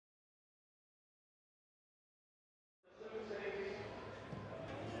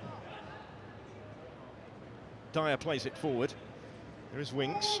Dyer plays it forward. There is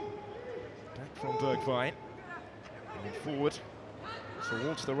Winks. Back from Bergwijn. And forward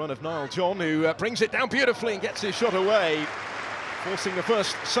towards the run of Niall John, who brings it down beautifully and gets his shot away, forcing the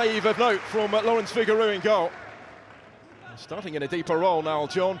first save of note from Laurence Vigouroux in goal. Starting in a deeper role, Niall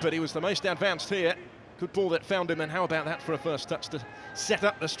John, but he was the most advanced here. Good ball that found him, and how about that for a first touch to set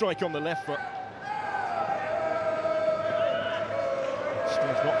up the strike on the left foot.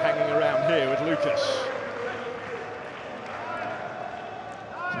 Spurs not hanging around here with Lucas.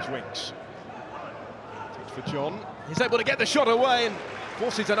 This is Winks. Takes for John. He's able to get the shot away and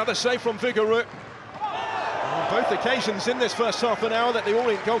forces another save from Vigouroux. On both occasions in this first half an hour that the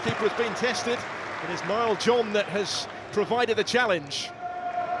Orient goalkeeper has been tested, it is Niall John that has provided the challenge.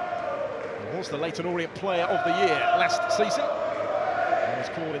 He was the Leyton Orient Player of the Year last season. He was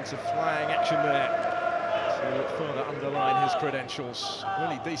called into flying action there to further underline his credentials.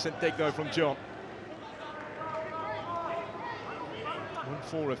 Really decent dig though from John. Won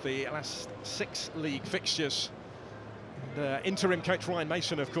 4 of the last 6 league fixtures. And, interim coach Ryan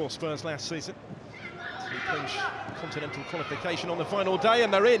Mason, of course, Spurs last season. To clinch continental qualification on the final day,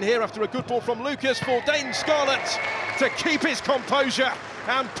 and they're in here after a good ball from Lucas for Dane Scarlett to keep his composure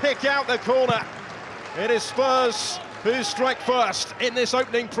and pick out the corner. It is Spurs who strike first in this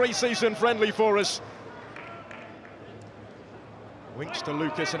opening pre-season friendly for us. Winks to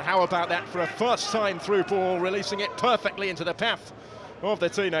Lucas, and how about that for a first time through ball, releasing it perfectly into the path of the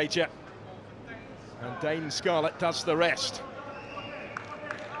teenager. And Dane Scarlett does the rest.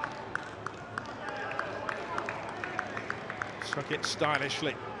 Struck it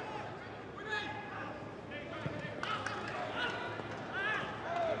stylishly.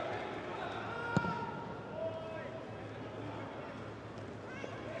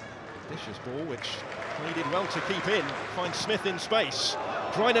 Vicious ball, which he did well to keep in. Finds Smith in space.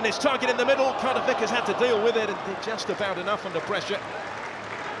 Dryden is target in the middle. Carter Vickers had to deal with it and did just about enough under pressure.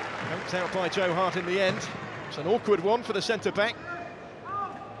 Helped out by Joe Hart in the end. It's an awkward one for the centre-back.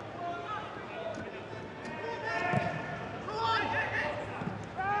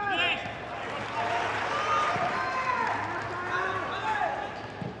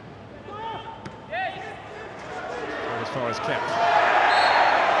 As far as kept.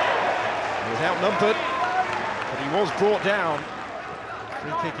 He was outnumbered, but he was brought down.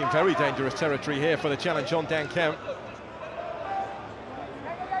 Free kick in very dangerous territory here for the challenge on Dan Count.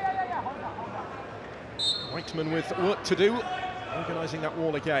 Whiteman with work to do, organising that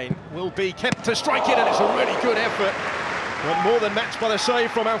wall again. Will be kept to strike it, and it's a really good effort, but more than matched by the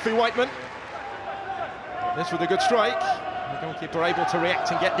save from Alfie Whiteman. This with a good strike. The goalkeeper able to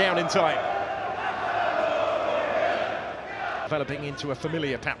react and get down in time. Developing into a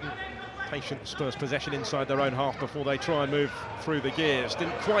familiar pattern. Patient Spurs possession inside their own half before they try and move through the gears.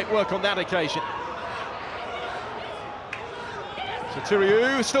 Didn't quite work on that occasion.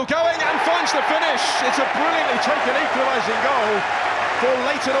 Sotiriou still going and finds the finish. It's a brilliantly taken equalising goal for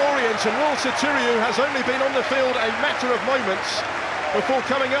Leyton Orient, and Will Sotiriou has only been on the field a matter of moments before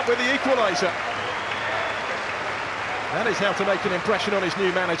coming up with the equaliser. That is how to make an impression on his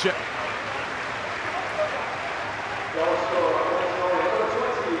new manager.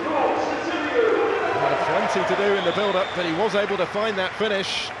 Plenty to do in the build-up, but he was able to find that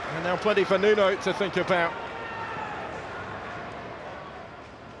finish, and now plenty for Nuno to think about.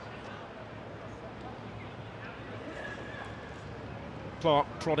 Clark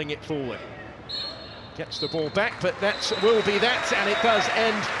prodding it forward. Gets the ball back, but that will be that, and it does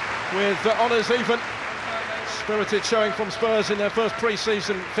end with honours even. Spirited showing from Spurs in their first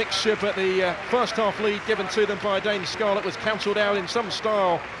pre-season fixture, but the first half lead given to them by Dane Scarlett was cancelled out in some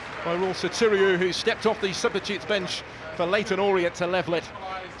style by Will Sotiriou, who stepped off the substitutes bench for Leyton Orient to level it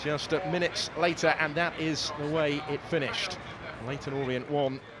just minutes later, and that is the way it finished. Leyton Orient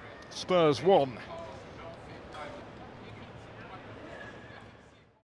 1, Spurs 1.